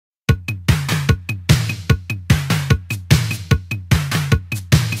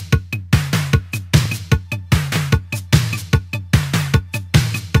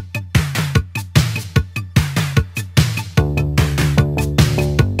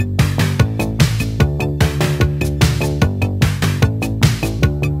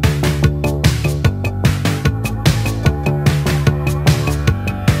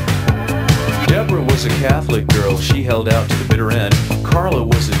she held out to the bitter end. Carla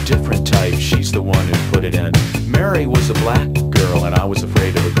was a different type, she's the one who put it in. Mary was a black girl, and I was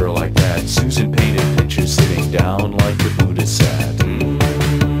afraid of a girl like that. Susan painted pictures sitting down like the Buddha sat.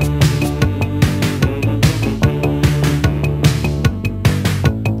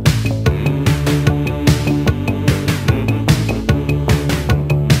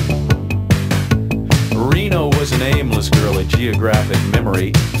 Reno was an aimless girl, a geographic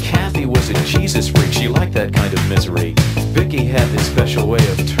memory. Kathy was a Jesus freak, she liked that kind of misery. Vicky had this special way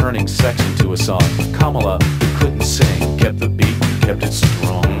of turning sex into a song. Kamala, who couldn't sing, kept the beat and kept it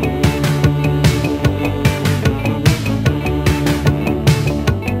strong.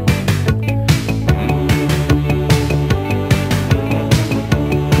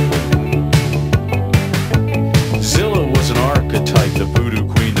 Zilla was an archetype, the voodoo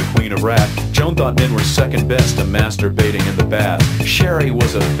queen, the queen of rap. Joan thought men were second best to masturbating in the bath. Sherry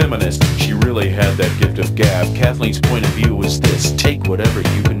was a feminist, she really had that gift of gab. Kathleen's point of view was this: take whatever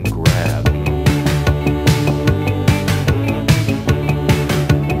you can grab.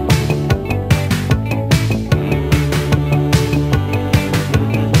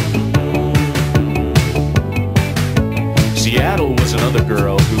 Seattle was another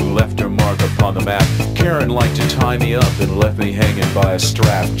girl who left her mark upon the map. Karen liked to tie me up and left me hanging by a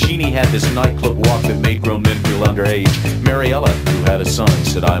strap. Jeannie had this nightclub walk that made grown men feel underage. Mariella, who had a son,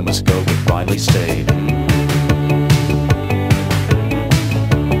 said I must go, but finally stayed.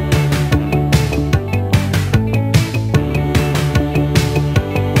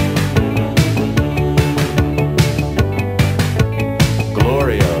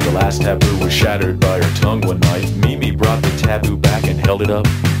 Gloria, the last taboo was shattered by her tongue one night. Mimi brought the taboo back and held it up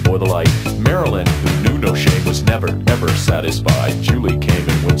for the light. Marilyn, who knew no shame, was never, ever satisfied. Julie came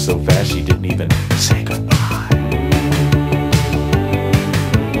and went so fast she didn't even say goodbye.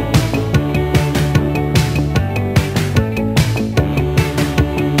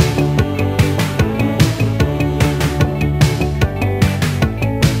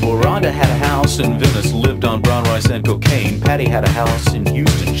 Rhonda had a house in Venice, lived on brown rice and cocaine. Patty had a house in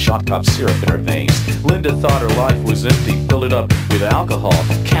Houston, shot cough syrup in her veins. Linda thought her life was empty, filled it up with alcohol.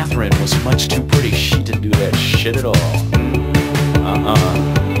 Catherine was much too pretty, she didn't do that shit at all.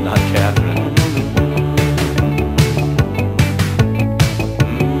 Not Catherine.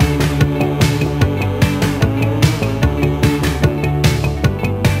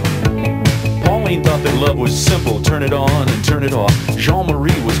 Pauline thought that love was simple, turn it on and turn it off.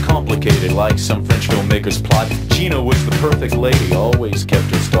 Jean-Marie was complicated, like some French filmmaker's plot. Gina was the perfect lady, always kept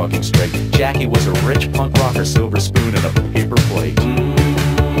her stalking straight. Jackie was a rich punk rocker, silver spoon and a paper plate.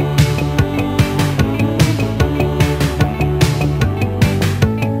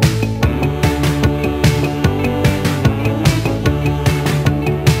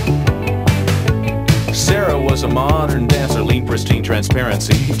 Sarah was a modern dancer, lean, pristine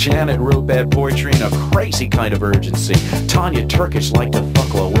transparency. Janet wrote bad poetry in a crazy kind of urgency. Tanya Turkish liked to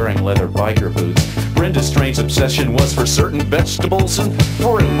fuck while wearing leather biker boots. Brenda Strange's obsession was for certain vegetables and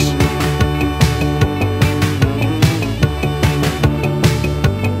fruit.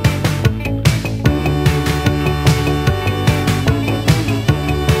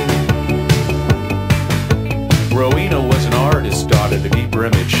 Rowena was an artist's daughter, the deeper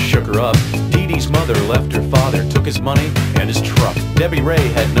image shook her up. Dee Dee's mother left her father, took his money and his truck. Debbie Ray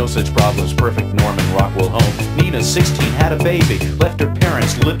had no such problems, perfect Norman Rockwell home. Nina, 16, had a baby, left her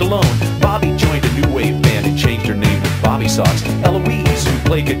parents, lived alone. Bobby joined a new wave band and changed her name to Bobby Sox. Eloise, who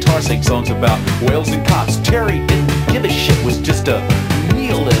played guitar, sang songs about whales and cops. Terry didn't give a shit, was just a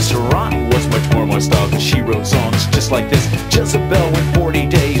nihilist. Ronnie was much more my style, cause she wrote songs just like this. Jezebel went 40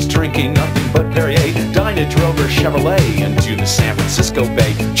 days drinking nothing but Perrier. Dinah drove her Chevrolet into the San Francisco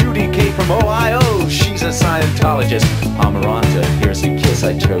Bay. Judy came from Ohio, she's a Scientologist. Amaranta, here's a kiss,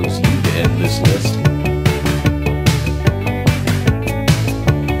 I chose you to end this list.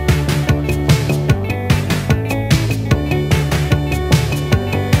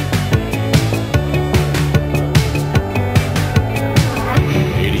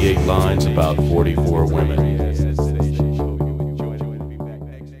 Lines about 44 women.